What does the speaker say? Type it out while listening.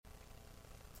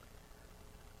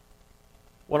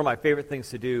One of my favorite things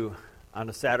to do on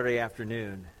a Saturday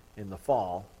afternoon in the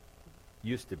fall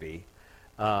used to be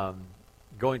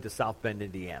going to South Bend,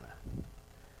 Indiana.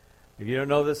 If you don't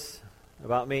know this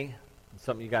about me, it's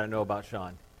something you got to know about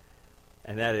Sean.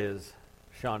 And that is,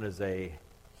 Sean is a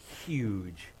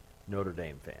huge Notre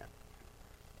Dame fan.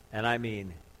 And I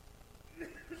mean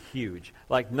huge.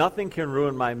 Like, nothing can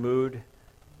ruin my mood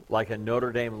like a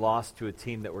Notre Dame loss to a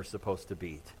team that we're supposed to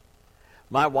beat.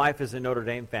 My wife is a Notre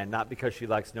Dame fan, not because she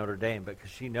likes Notre Dame, but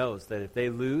because she knows that if they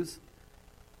lose,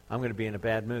 I'm going to be in a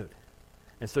bad mood.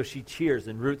 And so she cheers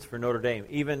and roots for Notre Dame.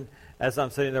 Even as I'm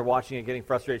sitting there watching it, getting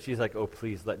frustrated, she's like, oh,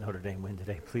 please let Notre Dame win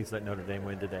today. Please let Notre Dame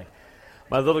win today.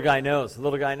 My little guy knows. The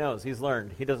little guy knows. He's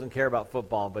learned. He doesn't care about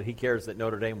football, but he cares that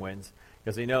Notre Dame wins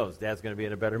because he knows Dad's going to be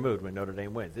in a better mood when Notre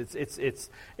Dame wins.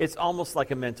 It's almost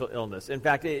like a mental illness. In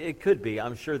fact, it could be.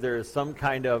 I'm sure there is some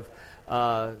kind of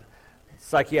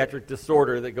psychiatric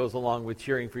disorder that goes along with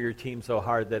cheering for your team so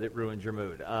hard that it ruins your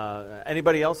mood.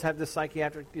 Anybody else have this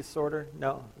psychiatric disorder?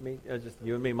 No? Just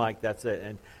you and me, Mike, that's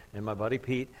it. And my buddy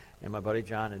Pete and my buddy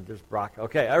John, and there's Brock.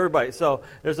 Okay, everybody. So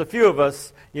there's a few of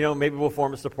us, maybe we'll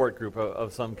form a support group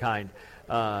of some kind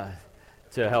to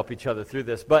help each other through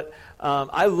this. But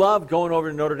I love going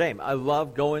over to Notre Dame. I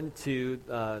love going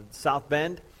to South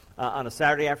Bend on a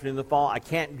Saturday afternoon in the fall. I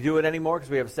can't do it anymore because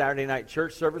we have a Saturday night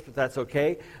church service, but that's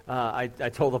okay. I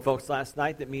told the folks last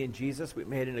night that me and Jesus, we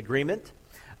made an agreement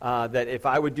that if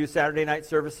I would do Saturday night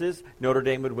services, Notre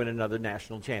Dame would win another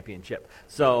national championship.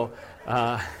 So,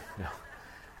 no,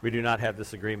 we do not have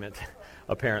this agreement,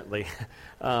 apparently.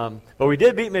 But we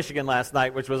did beat Michigan last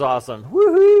night, which was awesome.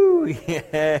 Woohoo!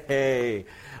 Yay!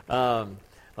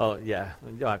 Oh, yeah,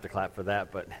 you don't have to clap for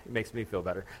that, but it makes me feel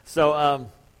better. So,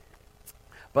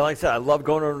 but like I said, I love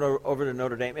going over to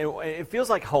Notre Dame. It feels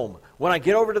like home. When I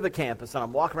get over to the campus and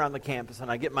I'm walking around the campus and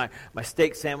I get my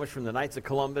steak sandwich from the Knights of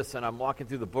Columbus and I'm walking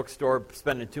through the bookstore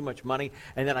spending too much money,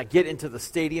 and then I get into the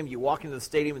stadium. You walk into the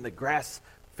stadium and the grass,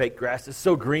 fake grass, is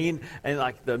so green, and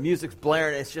like the music's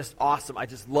blaring. It's just awesome. I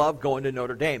just love going to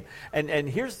Notre Dame. And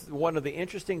here's one of the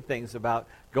interesting things about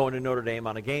going to Notre Dame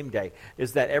on a game day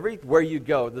is that everywhere you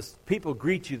go, people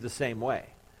greet you the same way.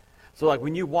 So like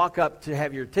when you walk up to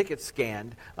have your ticket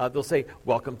scanned, they'll say,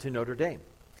 welcome to Notre Dame.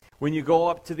 When you go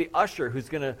up to the usher who's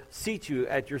going to seat you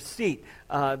at your seat,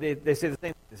 they say the same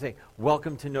thing. They say,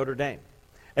 welcome to Notre Dame.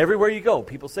 Everywhere you go,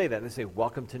 people say that. They say,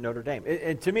 welcome to Notre Dame.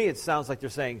 And to me, it sounds like they're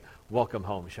saying, welcome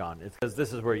home, Sean. It's because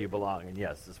this is where you belong. And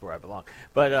yes, this is where I belong.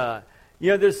 But,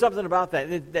 there's something about that.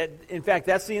 In fact,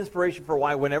 that's the inspiration for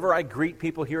why whenever I greet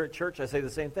people here at church, I say the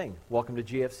same thing. Welcome to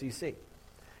GFCC.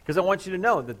 Because I want you to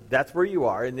know that that's where you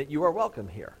are and that you are welcome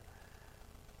here.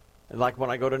 And like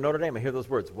when I go to Notre Dame, I hear those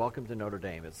words, welcome to Notre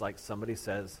Dame. It's like somebody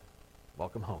says,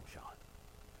 welcome home,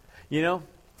 Sean.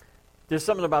 There's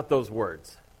something about those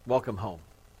words, welcome home,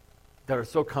 that are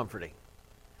so comforting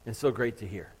and so great to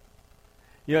hear.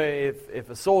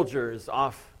 If a soldier is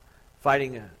off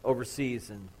fighting overseas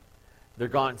and they're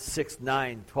gone 6,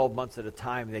 9, 12 months at a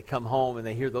time, and they come home and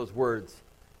they hear those words,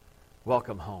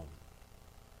 welcome home.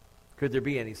 Could there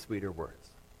be any sweeter words?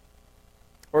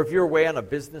 Or if you're away on a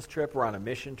business trip or on a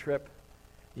mission trip,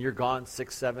 and you're gone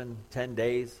 6, 7, 10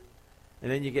 days,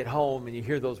 and then you get home and you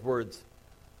hear those words,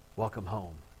 welcome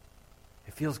home.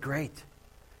 It feels great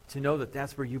to know that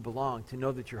that's where you belong, to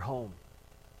know that you're home.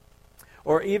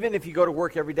 Or even if you go to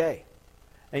work every day,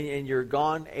 and you're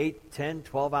gone 8, 10,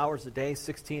 12 hours a day,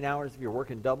 16 hours if you're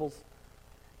working doubles.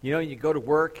 You go to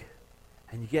work,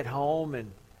 and you get home,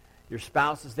 and your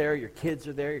spouse is there, your kids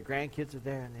are there, your grandkids are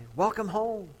there, and they welcome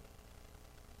home.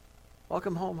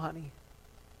 Welcome home, honey.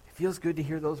 It feels good to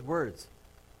hear those words.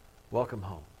 Welcome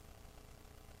home.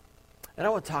 And I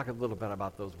want to talk a little bit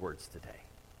about those words today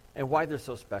and why they're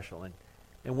so special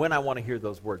and when I want to hear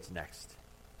those words next.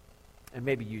 And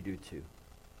maybe you do too.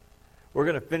 We're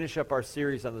going to finish up our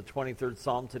series on the 23rd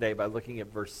Psalm today by looking at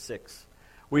verse 6.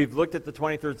 We've looked at the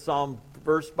 23rd Psalm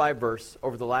verse by verse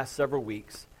over the last several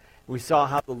weeks. We saw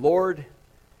how the Lord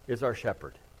is our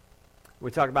shepherd. We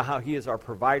talked about how he is our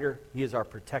provider, he is our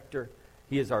protector,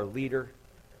 he is our leader.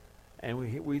 And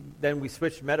we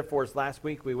switched metaphors last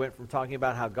week. We went from talking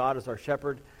about how God is our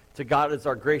shepherd to God is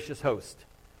our gracious host.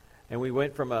 And we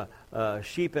went from a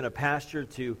sheep in a pasture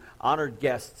to honored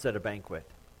guests at a banquet.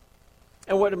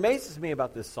 And what amazes me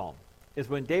about this psalm is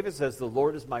when David says, the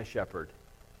Lord is my shepherd,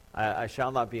 I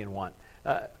shall not be in want.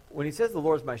 When he says the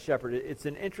Lord is my shepherd, it's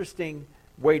an interesting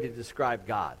way to describe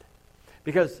God.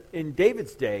 Because in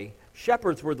David's day,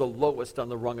 shepherds were the lowest on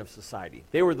the rung of society.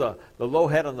 They were the low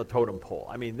head on the totem pole.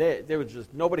 I mean, they were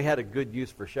just, nobody had a good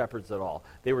use for shepherds at all.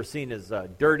 They were seen as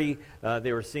dirty.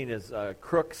 They were seen as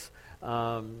crooks.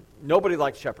 Nobody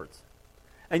liked shepherds.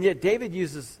 And yet David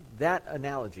uses that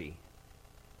analogy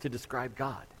to describe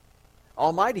God.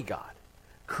 Almighty God,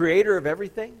 creator of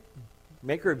everything,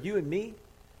 maker of you and me,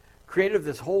 creator of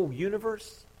this whole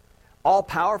universe,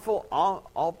 all-powerful,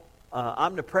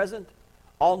 omnipresent,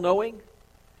 all-knowing.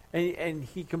 And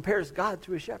he compares God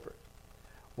to a shepherd.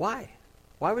 Why?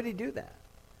 Why would he do that?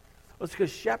 Well, it's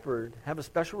because shepherds have a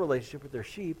special relationship with their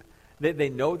sheep. They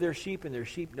know their sheep, and their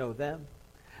sheep know them.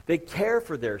 They care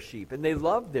for their sheep, and they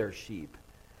love their sheep.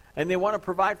 And they want to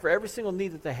provide for every single need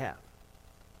that they have.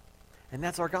 And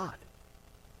that's our God.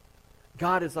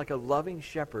 God is like a loving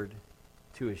shepherd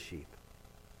to his sheep.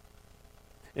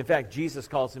 In fact, Jesus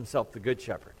calls himself the Good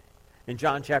Shepherd. In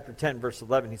John chapter 10, verse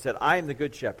 11, he said, I am the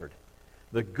Good Shepherd.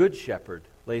 The Good Shepherd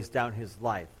lays down his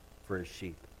life for his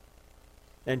sheep.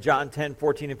 In John 10,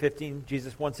 14 and 15,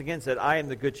 Jesus once again said, I am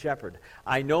the Good Shepherd.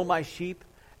 I know my sheep,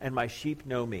 and my sheep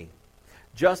know me.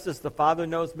 Just as the Father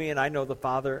knows me, and I know the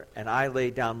Father, and I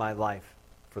lay down my life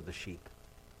for the sheep.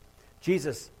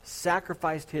 Jesus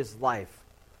sacrificed his life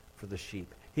for the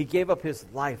sheep. He gave up his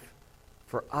life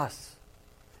for us.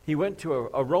 He went to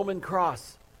a Roman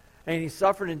cross, and he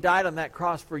suffered and died on that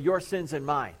cross for your sins and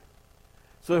mine.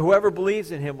 So that whoever believes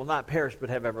in him will not perish but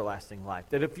have everlasting life.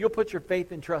 That if you'll put your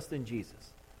faith and trust in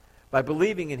Jesus, by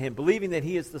believing in him, believing that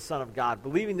he is the Son of God,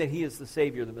 believing that he is the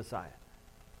Savior, the Messiah,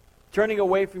 turning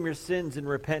away from your sins in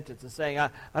repentance and saying, I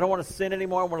don't want to sin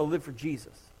anymore, I want to live for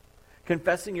Jesus.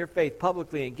 Confessing your faith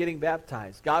publicly and getting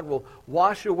baptized, God will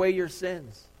wash away your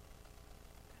sins.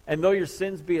 And though your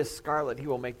sins be as scarlet, he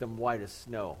will make them white as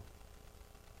snow.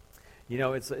 You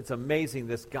know, it's amazing,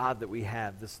 this God that we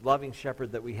have, this loving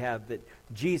shepherd that we have, that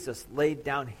Jesus laid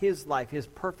down his life, his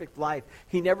perfect life.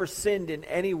 He never sinned in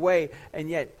any way, and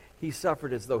yet he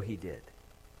suffered as though he did.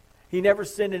 He never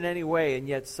sinned in any way, and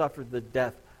yet suffered the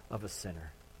death of a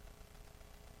sinner.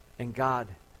 And God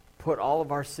put all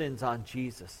of our sins on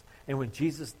Jesus. And when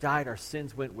Jesus died, our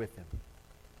sins went with him.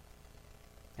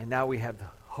 And now we have the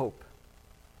hope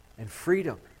and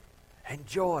freedom and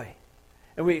joy.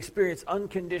 And we experience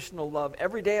unconditional love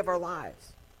every day of our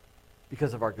lives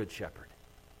because of our Good Shepherd.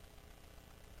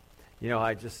 You know,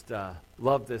 I just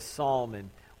love this psalm, and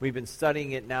we've been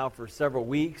studying it now for several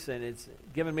weeks, and it's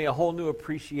given me a whole new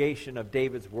appreciation of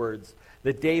David's words.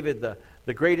 That David,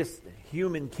 the greatest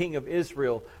human king of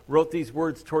Israel, wrote these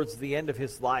words towards the end of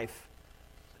his life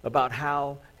about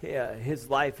how his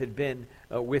life had been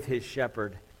with his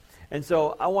shepherd. And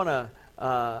so I want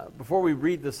to, before we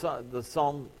read the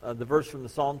psalm, the verse from the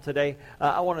psalm today,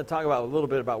 I want to talk about a little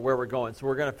bit about where we're going. So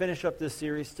we're going to finish up this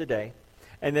series today,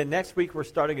 and then next week we're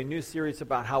starting a new series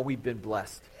about how we've been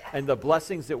blessed and the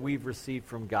blessings that we've received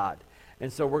from God.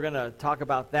 And so we're going to talk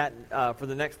about that for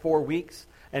the next 4 weeks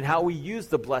and how we use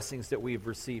the blessings that we've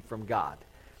received from God.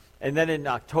 And then in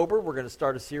October, we're going to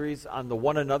start a series on the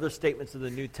one another statements of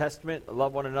the New Testament.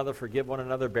 Love one another, forgive one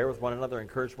another, bear with one another,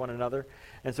 encourage one another.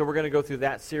 And so we're going to go through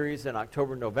that series in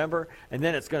October, November. And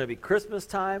then it's going to be Christmas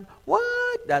time.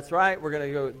 What? That's right. We're going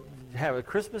to go have a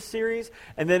Christmas series.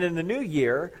 And then in the new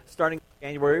year, starting in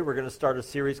January, we're going to start a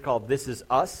series called This Is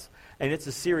Us. And it's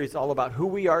a series all about who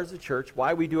we are as a church,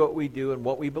 why we do what we do, and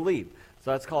what we believe. So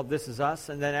that's called This Is Us.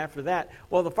 And then after that,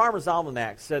 well, the Farmer's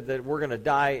Almanac said that we're going to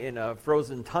die in a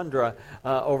frozen tundra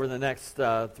over the next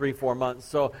 3-4 months.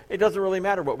 So it doesn't really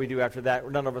matter what we do after that.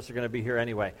 None of us are going to be here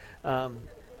anyway. But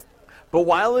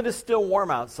while it is still warm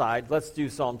outside, let's do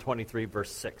Psalm 23,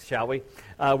 verse 6, shall we?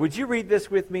 Would you read this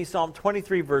with me? Psalm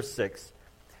 23, verse 6.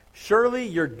 Surely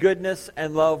your goodness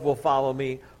and love will follow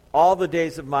me all the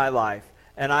days of my life,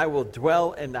 and I will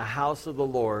dwell in the house of the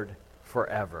Lord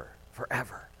forever.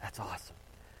 Forever. That's awesome.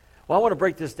 Well, I want to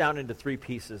break this down into 3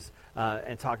 pieces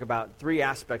and talk about 3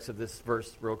 aspects of this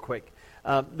verse real quick.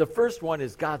 The first one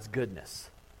is God's goodness.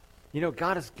 You know,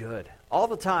 God is good all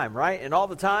the time, right? And all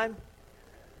the time,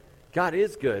 God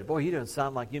is good. Boy, you don't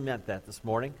sound like you meant that this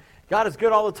morning. God is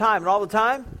good all the time, and all the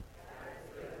time,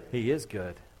 he is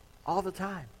good all the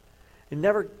time. And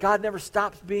God never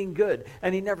stops being good,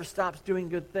 and he never stops doing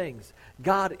good things.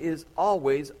 God is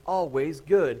always, always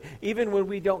good, even when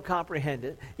we don't comprehend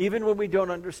it, even when we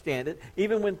don't understand it,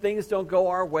 even when things don't go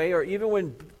our way, or even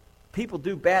when people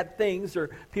do bad things or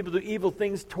people do evil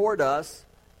things toward us.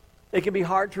 It can be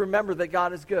hard to remember that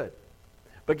God is good.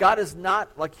 But God is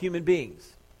not like human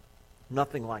beings.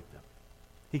 Nothing like them.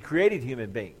 He created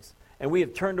human beings, and we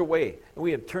have turned away, and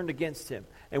we have turned against him.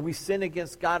 And we sin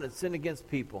against God and sin against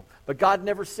people. But God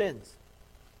never sins.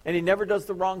 And he never does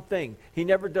the wrong thing. He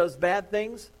never does bad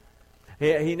things.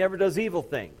 He never does evil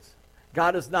things.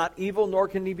 God is not evil, nor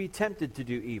can he be tempted to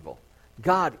do evil.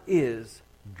 God is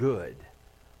good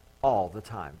all the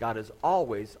time. God is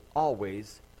always,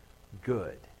 always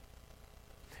good.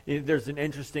 There's an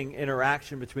interesting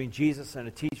interaction between Jesus and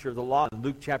a teacher of the law in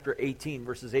Luke chapter 18,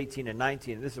 verses 18 and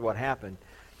 19. And this is what happened.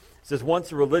 It says,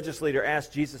 once a religious leader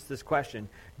asked Jesus this question,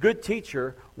 "Good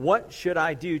teacher, what should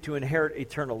I do to inherit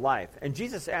eternal life?" And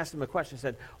Jesus asked him a question. He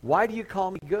said, "Why do you call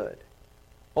me good?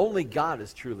 Only God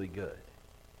is truly good."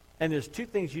 And there's two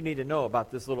things you need to know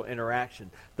about this little interaction.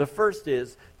 The first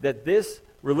is that this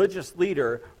religious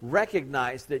leader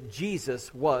recognized that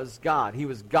Jesus was God. He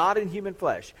was God in human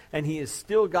flesh, and he is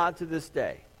still God to this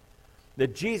day.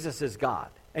 That Jesus is God.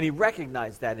 And he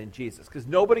recognized that in Jesus, because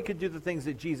nobody could do the things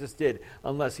that Jesus did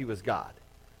unless he was God.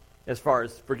 As far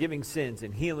as forgiving sins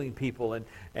and healing people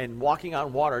and walking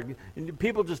on water. And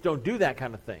people just don't do that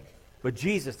kind of thing. But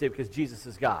Jesus did, because Jesus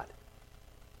is God.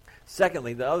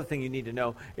 Secondly, the other thing you need to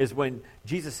know is when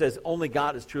Jesus says only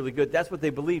God is truly good, that's what they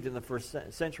believed in the first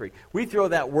century. We throw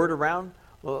that word around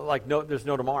like there's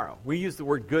no tomorrow. We use the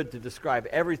word good to describe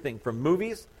everything from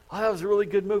movies. "Oh, that was a really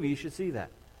good movie. You should see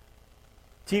that."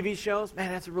 TV shows,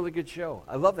 "Man, that's a really good show.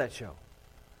 I love that show."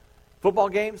 Football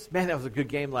games, "Man, that was a good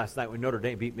game last night when Notre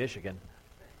Dame beat Michigan."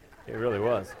 It really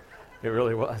was. It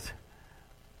really was.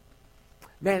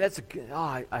 "Man, that's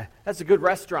a good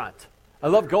restaurant. I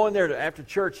love going there after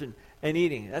church and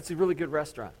eating. That's a really good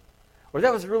restaurant." Or,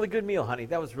 "That was a really good meal, honey.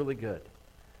 That was really good.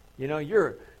 You know,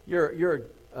 you're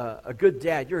a good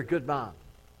dad. You're a good mom.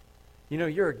 You know,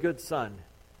 you're a good son.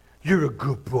 You're a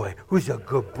good boy. Who's a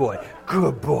good boy?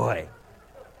 Good boy."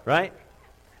 Right?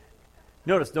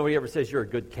 Notice nobody ever says you're a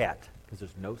good cat, because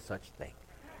there's no such thing.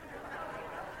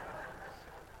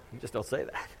 You just don't say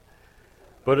that.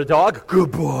 But a dog,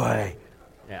 "Good boy."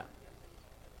 Yeah.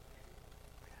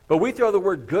 But we throw the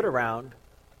word good around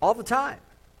all the time.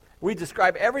 We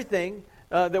describe everything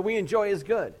that we enjoy as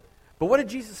good. But what did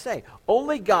Jesus say?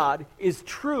 Only God is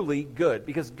truly good,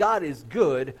 because God is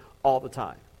good all the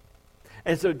time.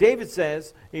 And so David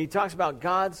says, he talks about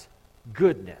God's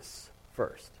goodness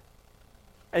first.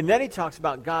 And then he talks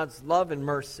about God's love and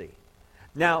mercy.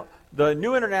 Now, the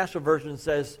New International Version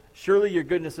says, "Surely your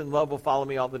goodness and love will follow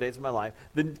me all the days of my life."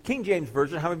 The King James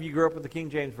Version, how many of you grew up with the King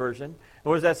James Version? And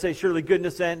what does that say? "Surely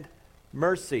goodness and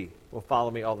mercy will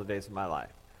follow me all the days of my life."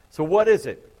 So what is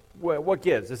it? What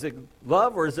gives? Is it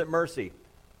love or is it mercy?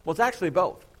 Well, it's actually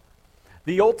both.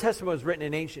 The Old Testament was written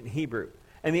in ancient Hebrew.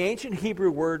 And the ancient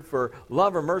Hebrew word for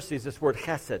love or mercy is this word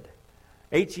chesed.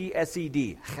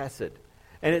 H-E-S-E-D, chesed.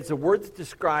 And it's a word that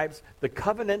describes the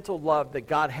covenantal love that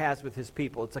God has with his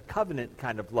people. It's a covenant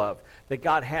kind of love that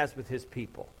God has with his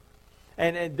people.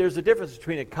 And there's a difference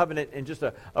between a covenant and just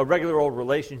a regular old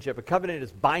relationship. A covenant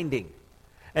is binding.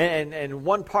 And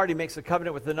one party makes a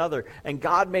covenant with another. And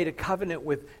God made a covenant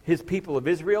with his people of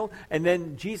Israel. And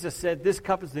then Jesus said, "This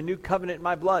cup is the new covenant in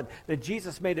my blood." That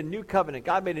Jesus made a new covenant.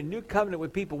 God made a new covenant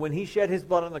with people when he shed his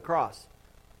blood on the cross.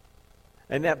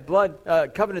 And that blood,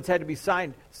 covenants had to be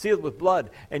signed, sealed with blood.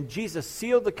 And Jesus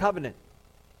sealed the covenant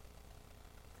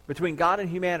between God and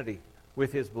humanity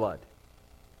with his blood.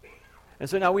 And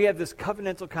so now we have this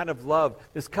covenantal kind of love,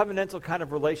 this covenantal kind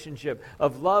of relationship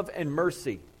of love and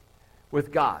mercy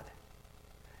with God.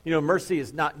 You know, mercy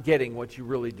is not getting what you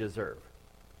really deserve.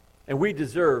 And we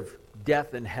deserve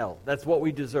death and hell. That's what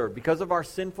we deserve. Because of our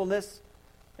sinfulness,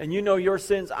 and you know your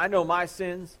sins, I know my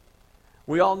sins.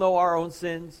 We all know our own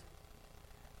sins.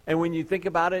 And when you think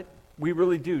about it, we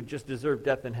really do just deserve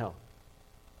death and hell.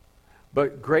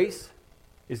 But grace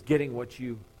is getting what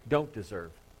you don't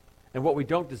deserve. And what we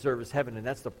don't deserve is heaven, and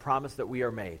that's the promise that we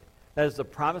are made. That is the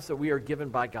promise that we are given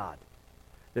by God.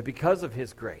 That because of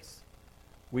his grace,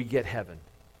 we get heaven.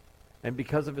 And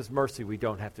because of his mercy, we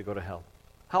don't have to go to hell.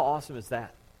 How awesome is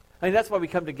that? I mean, that's why we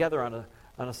come together on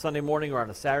a Sunday morning or on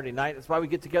a Saturday night. That's why we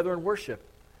get together and worship.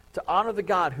 To honor the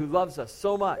God who loves us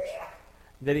so much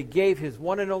that he gave his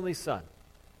one and only Son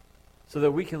so that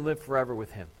we can live forever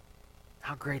with him.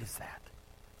 How great is that?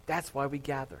 That's why we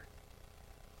gather.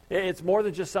 It's more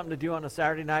than just something to do on a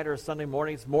Saturday night or a Sunday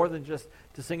morning. It's more than just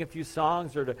to sing a few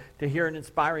songs or to hear an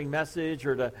inspiring message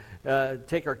or to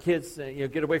take our kids,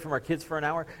 get away from our kids for an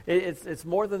hour. It's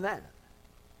more than that.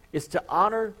 It's to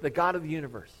honor the God of the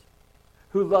universe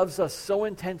who loves us so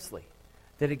intensely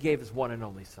that he gave his one and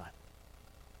only Son.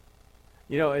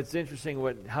 You know, it's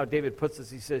interesting how David puts this.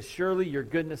 He says, "Surely your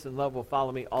goodness and love will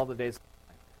follow me all the days of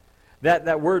my life."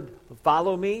 That word,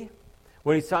 follow me,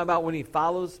 when he's talking about when he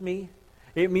follows me,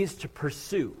 it means to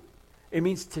pursue. It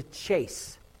means to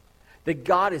chase. That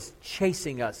God is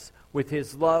chasing us with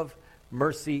his love,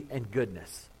 mercy, and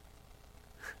goodness.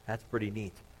 That's pretty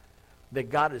neat. That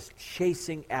God is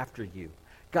chasing after you.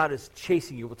 God is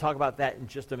chasing you. We'll talk about that in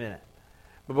just a minute.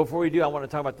 But before we do, I want to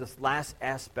talk about this last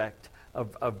aspect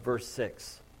of verse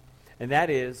 6. And that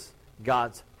is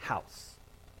God's house.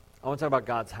 I want to talk about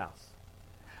God's house.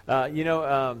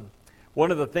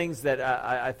 One of the things that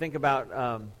I think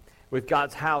about with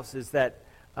God's house is that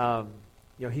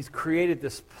He's created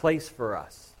this place for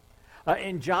us.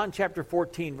 In John chapter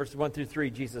 14, verses 1 through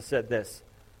 3, Jesus said this.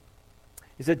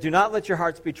 He said, "Do not let your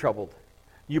hearts be troubled.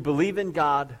 You believe in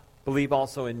God, believe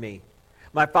also in me.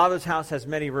 My Father's house has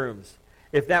many rooms.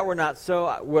 If that were not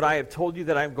so, would I have told you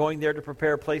that I am going there to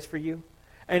prepare a place for you?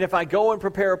 And if I go and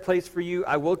prepare a place for you,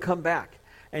 I will come back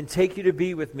and take you to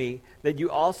be with me, that you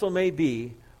also may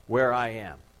be where I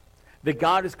am." That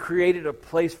God has created a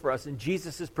place for us, and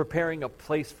Jesus is preparing a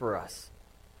place for us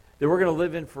that we're going to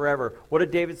live in forever. What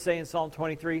did David say in Psalm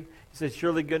 23? He says,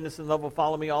 "Surely goodness and love will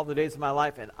follow me all the days of my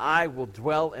life, and I will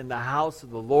dwell in the house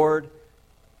of the Lord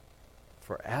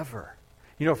forever."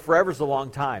 Forever's a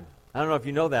long time. I don't know if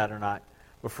you know that or not,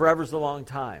 but forever's a long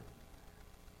time.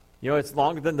 It's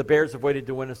longer than the Bears have waited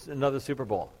to win another Super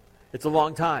Bowl. It's a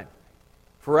long time.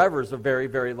 Forever is a very,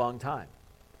 very long time.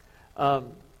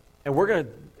 And we're going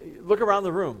to look around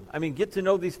the room. Get to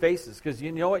know these faces, because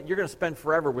you know what? You're going to spend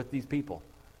forever with these people.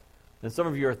 And some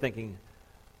of you are thinking,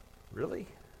 really?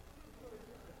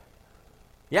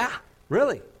 Yeah,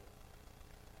 really.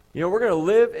 We're going to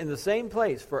live in the same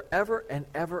place forever and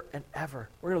ever and ever.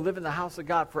 We're going to live in the house of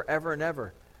God forever and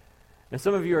ever. And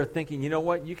some of you are thinking, you know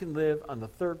what? You can live on the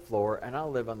 3rd floor, and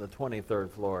I'll live on the 23rd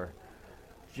floor,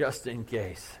 just in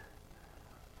case.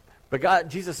 But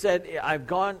Jesus said, I'm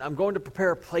going to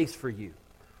prepare a place for you,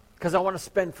 because I want to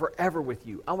spend forever with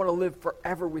you. I want to live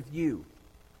forever with you.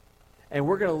 And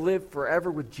we're going to live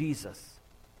forever with Jesus.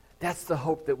 That's the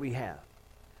hope that we have.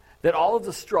 That all of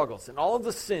the struggles and all of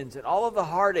the sins and all of the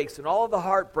heartaches and all of the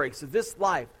heartbreaks of this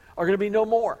life are going to be no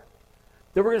more.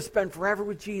 That we're going to spend forever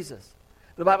with Jesus.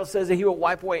 The Bible says that He will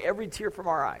wipe away every tear from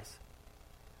our eyes.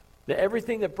 That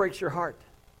everything that breaks your heart,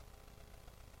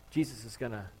 Jesus is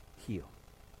going to heal.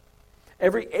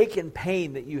 Every ache and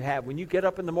pain that you have, when you get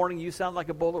up in the morning, you sound like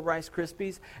a bowl of Rice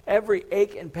Krispies. Every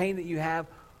ache and pain that you have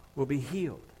will be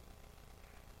healed.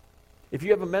 If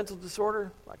you have a mental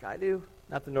disorder, like I do,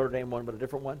 not the Notre Dame one, but a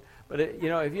different one, but if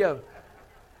you have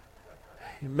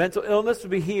mental illness, will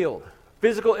be healed.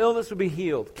 Physical illness will be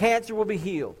healed. Cancer will be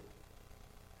healed.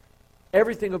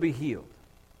 Everything will be healed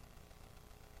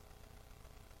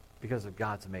because of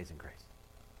God's amazing grace.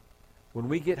 When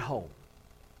we get home,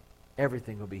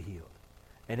 everything will be healed.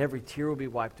 And every tear will be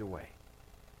wiped away.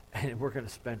 And we're going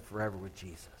to spend forever with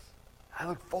Jesus. I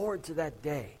look forward to that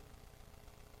day.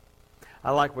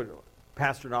 I like what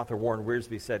pastor and author Warren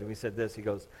Wiersbe said. And he said this. He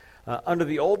goes, under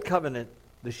the old covenant,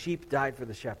 the sheep died for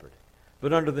the shepherd.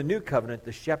 But under the new covenant,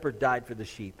 the shepherd died for the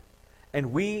sheep.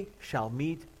 And we shall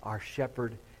meet our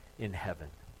shepherd in heaven.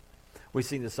 We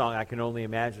sing the song, I Can Only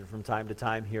Imagine, from time to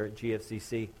time here at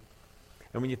GFCC.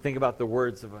 And when you think about the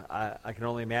words of I Can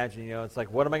Only Imagine, it's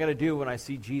like, what am I going to do when I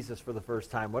see Jesus for the first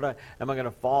time? Am I going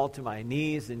to fall to my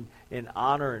knees in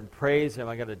honor and praise? Am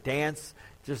I going to dance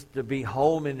just to be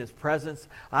home in His presence?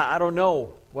 I don't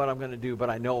know what I'm going to do, but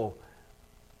I know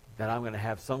that I'm going to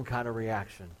have some kind of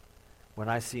reaction when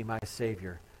I see my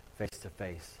Savior face to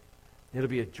face. It'll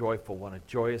be a joyful one, a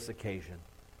joyous occasion.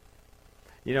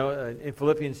 In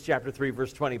Philippians chapter 3,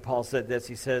 verse 20, Paul said this.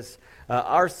 He says,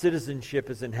 our citizenship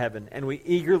is in heaven, and we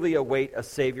eagerly await a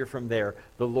Savior from there,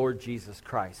 the Lord Jesus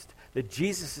Christ. That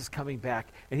Jesus is coming back,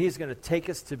 and He's going to take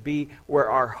us to be where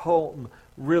our home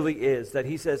really is. That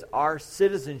He says our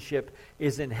citizenship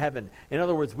is in heaven. In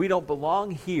other words, we don't belong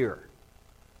here.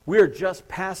 We are just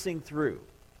passing through.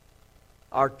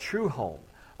 Our true home,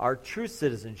 our true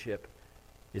citizenship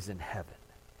is in heaven.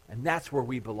 And that's where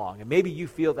we belong. And maybe you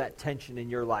feel that tension in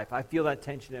your life. I feel that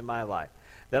tension in my life.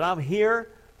 That I'm here,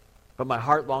 but my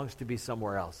heart longs to be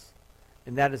somewhere else.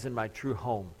 And that is in my true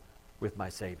home with my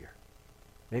Savior.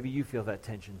 Maybe you feel that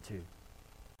tension too.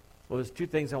 Well, there's two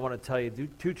things I want to tell you.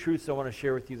 Two truths I want to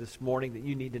share with you this morning that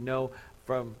you need to know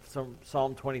from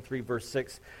Psalm 23, verse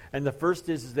 6. And the first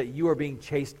is that you are being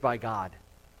chased by God.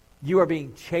 You are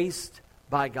being chased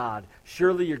by God.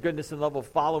 Surely your goodness and love will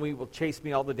follow me, will chase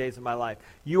me all the days of my life.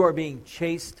 You are being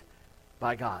chased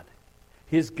by God.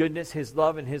 His goodness, His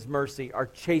love, and His mercy are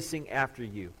chasing after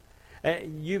you.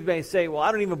 And you may say, well,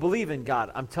 I don't even believe in God.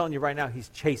 I'm telling you right now, He's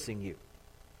chasing you.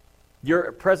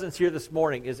 Your presence here this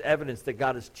morning is evidence that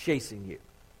God is chasing you.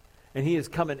 And He is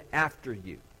coming after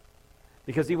you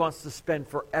because He wants to spend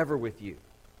forever with you.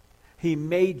 He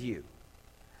made you,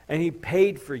 and He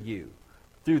paid for you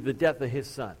through the death of His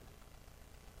Son.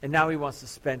 And now He wants to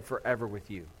spend forever with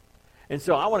you. And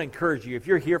so I want to encourage you, if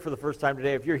you're here for the first time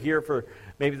today, if you're here for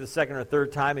maybe the second or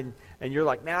third time, and you're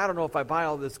like, man, I don't know if I buy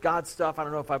all this God stuff. I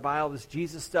don't know if I buy all this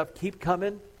Jesus stuff. Keep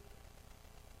coming.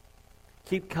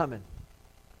 Keep coming.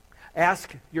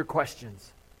 Ask your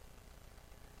questions.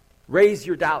 Raise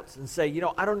your doubts and say,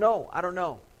 I don't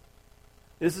know.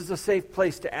 This is a safe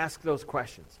place to ask those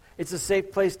questions. It's a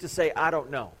safe place to say, I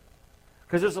don't know.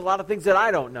 Because there's a lot of things that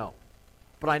I don't know.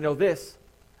 But I know this.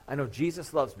 I know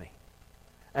Jesus loves me.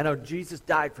 I know Jesus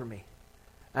died for me.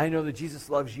 I know that Jesus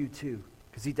loves you too,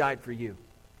 because he died for you.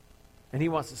 And he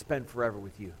wants to spend forever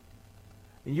with you.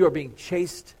 And you are being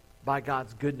chased by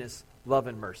God's goodness, love,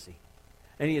 and mercy.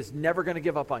 And he is never going to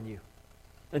give up on you.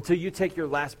 Until you take your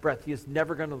last breath, he is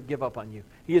never going to give up on you.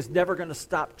 He is never going to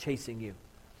stop chasing you.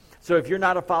 So if you're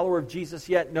not a follower of Jesus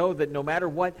yet, know that no matter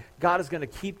what, God is going to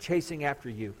keep chasing after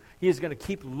you. He is going to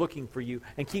keep looking for you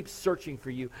and keep searching for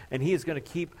you. And he is going to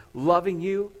keep loving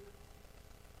you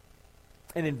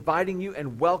and inviting you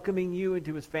and welcoming you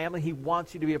into his family. He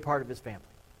wants you to be a part of his family.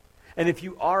 And if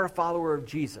you are a follower of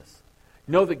Jesus,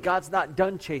 know that God's not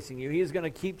done chasing you. He is going to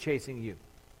keep chasing you.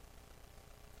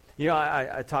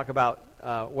 I talk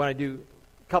about when I do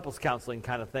couples counseling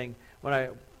kind of thing, when I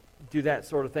do that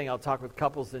sort of thing, I'll talk with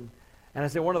couples, and I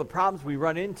say one of the problems we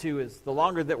run into is the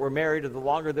longer that we're married or the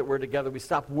longer that we're together, we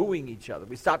stop wooing each other.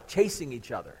 We stop chasing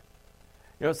each other.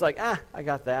 It's like, I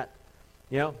got that.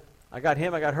 I got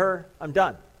him, I got her, I'm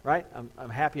done, right? I'm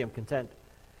happy, I'm content.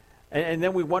 And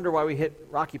then we wonder why we hit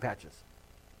rocky patches.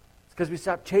 It's because we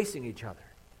stop chasing each other.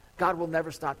 God will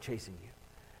never stop chasing you.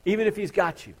 Even if he's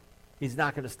got you, he's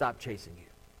not going to stop chasing you.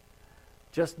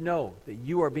 Just know that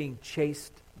you are being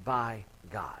chased by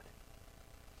God.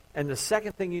 And the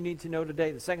second thing you need to know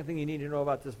today, the second thing you need to know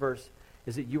about this verse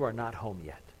is that you are not home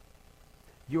yet.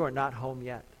 You are not home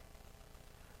yet.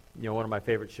 One of my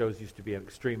favorite shows used to be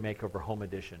Extreme Makeover Home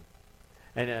Edition.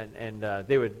 And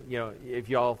they would, if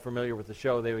you're all familiar with the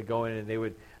show, they would go in and they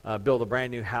would build a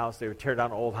brand new house. They would tear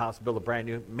down an old house, build a brand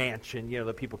new mansion,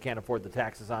 that people can't afford the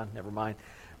taxes on. Never mind.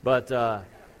 But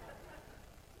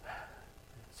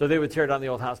so they would tear down the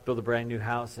old house, build a brand new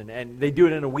house, and they do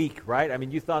it in a week, right? I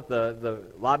mean, you thought the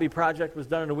lobby project was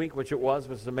done in a week, which it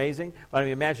was amazing. But I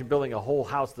mean, imagine building a whole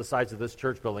house the size of this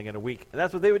church building in a week. And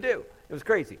that's what they would do. It was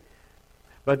crazy.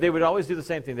 But they would always do the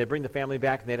same thing. They'd bring the family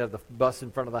back, and they'd have the bus in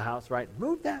front of the house, right?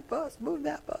 Move that bus,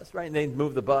 right? And they'd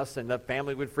move the bus, and the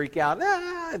family would freak out,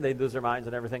 and they'd lose their minds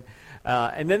and everything.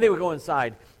 And then they would go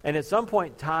inside. And at some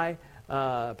point, Ty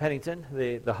Pennington,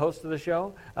 the host of the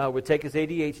show, would take his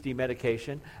ADHD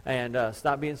medication and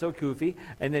stop being so goofy,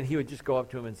 and then he would just go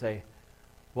up to him and say,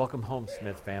 "Welcome home,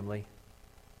 Smith family.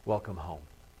 Welcome home."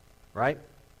 Right?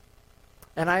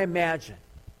 And I imagine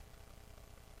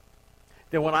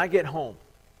that when I get home,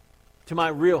 to my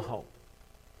real home,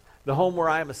 the home where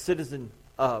I am a citizen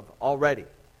of already,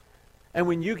 and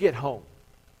when you get home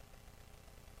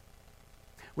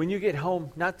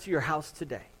not to your house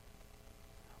today,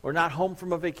 or not home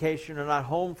from a vacation, or not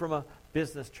home from a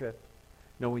business trip,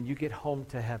 no, when you get home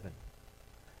to heaven,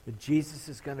 that Jesus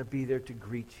is going to be there to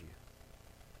greet you.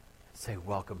 Say,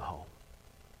 "Welcome home.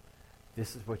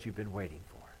 This is what you've been waiting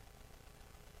for.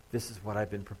 This is what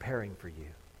I've been preparing for you.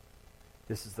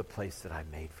 This is the place that I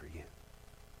made for you.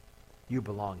 You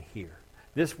belong here."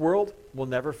 This world will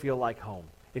never feel like home.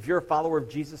 If you're a follower of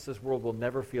Jesus, this world will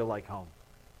never feel like home.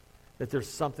 That there's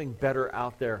something better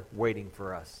out there waiting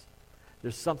for us.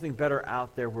 There's something better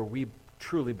out there where we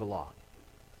truly belong.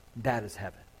 That is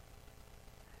heaven.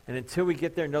 And until we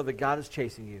get there, know that God is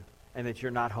chasing you and that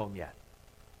you're not home yet.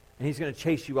 And he's going to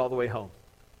chase you all the way home.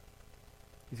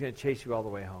 He's going to chase you all the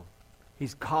way home.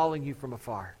 He's calling you from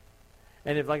afar.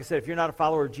 And if, like I said, if you're not a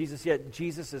follower of Jesus yet,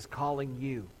 Jesus is calling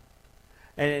you.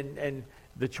 And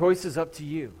the choice is up to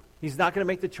you. He's not going to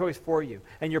make the choice for you.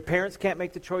 And your parents can't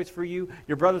make the choice for you.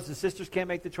 Your brothers and sisters can't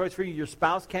make the choice for you. Your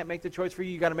spouse can't make the choice for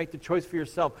you. You've got to make the choice for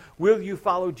yourself. Will you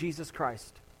follow Jesus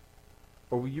Christ?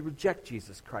 Or will you reject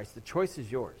Jesus Christ? The choice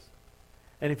is yours.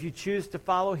 And if you choose to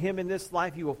follow him in this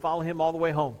life, you will follow him all the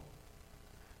way home.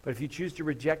 But if you choose to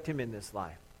reject him in this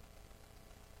life,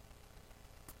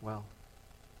 well,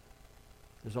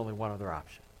 there's only one other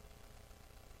option.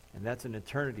 And that's an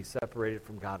eternity separated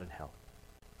from God in hell.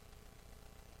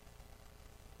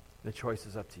 The choice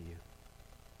is up to you.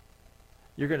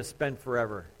 You're going to spend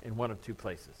forever in one of two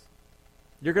places.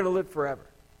 You're going to live forever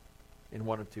in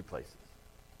one of two places.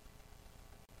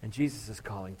 And Jesus is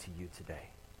calling to you today,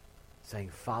 saying,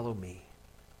 "Follow me,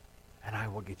 and I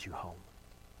will get you home."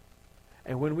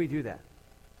 And when we do that,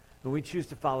 when we choose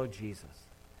to follow Jesus,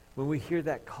 when we hear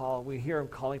that call, we hear him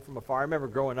calling from afar. I remember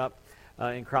growing up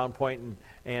in Crown Point,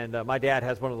 and my dad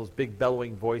has one of those big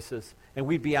bellowing voices, and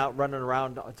we'd be out running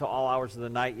around to all hours of the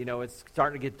night. You know, it's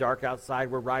starting to get dark outside.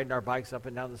 We're riding our bikes up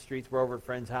and down the streets. We're over at a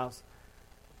friend's house.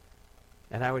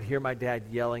 And I would hear my dad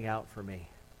yelling out for me,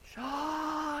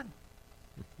 "Sean!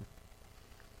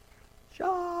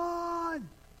 Sean!"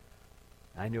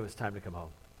 I knew it was time to come home.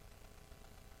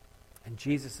 And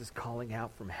Jesus is calling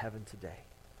out from heaven today,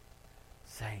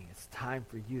 saying, it's time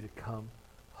for you to come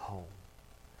home.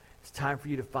 It's time for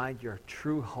you to find your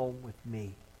true home with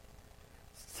me.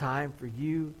 It's time for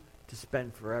you to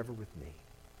spend forever with me.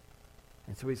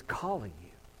 And so he's calling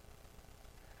you.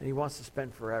 And he wants to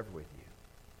spend forever with you.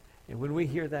 And when we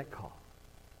hear that call,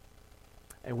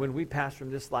 and when we pass from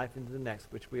this life into the next,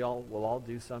 which we all will all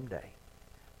do someday,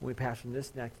 when we pass from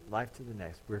this next life to the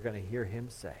next, we're going to hear him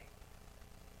say,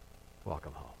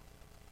 welcome home.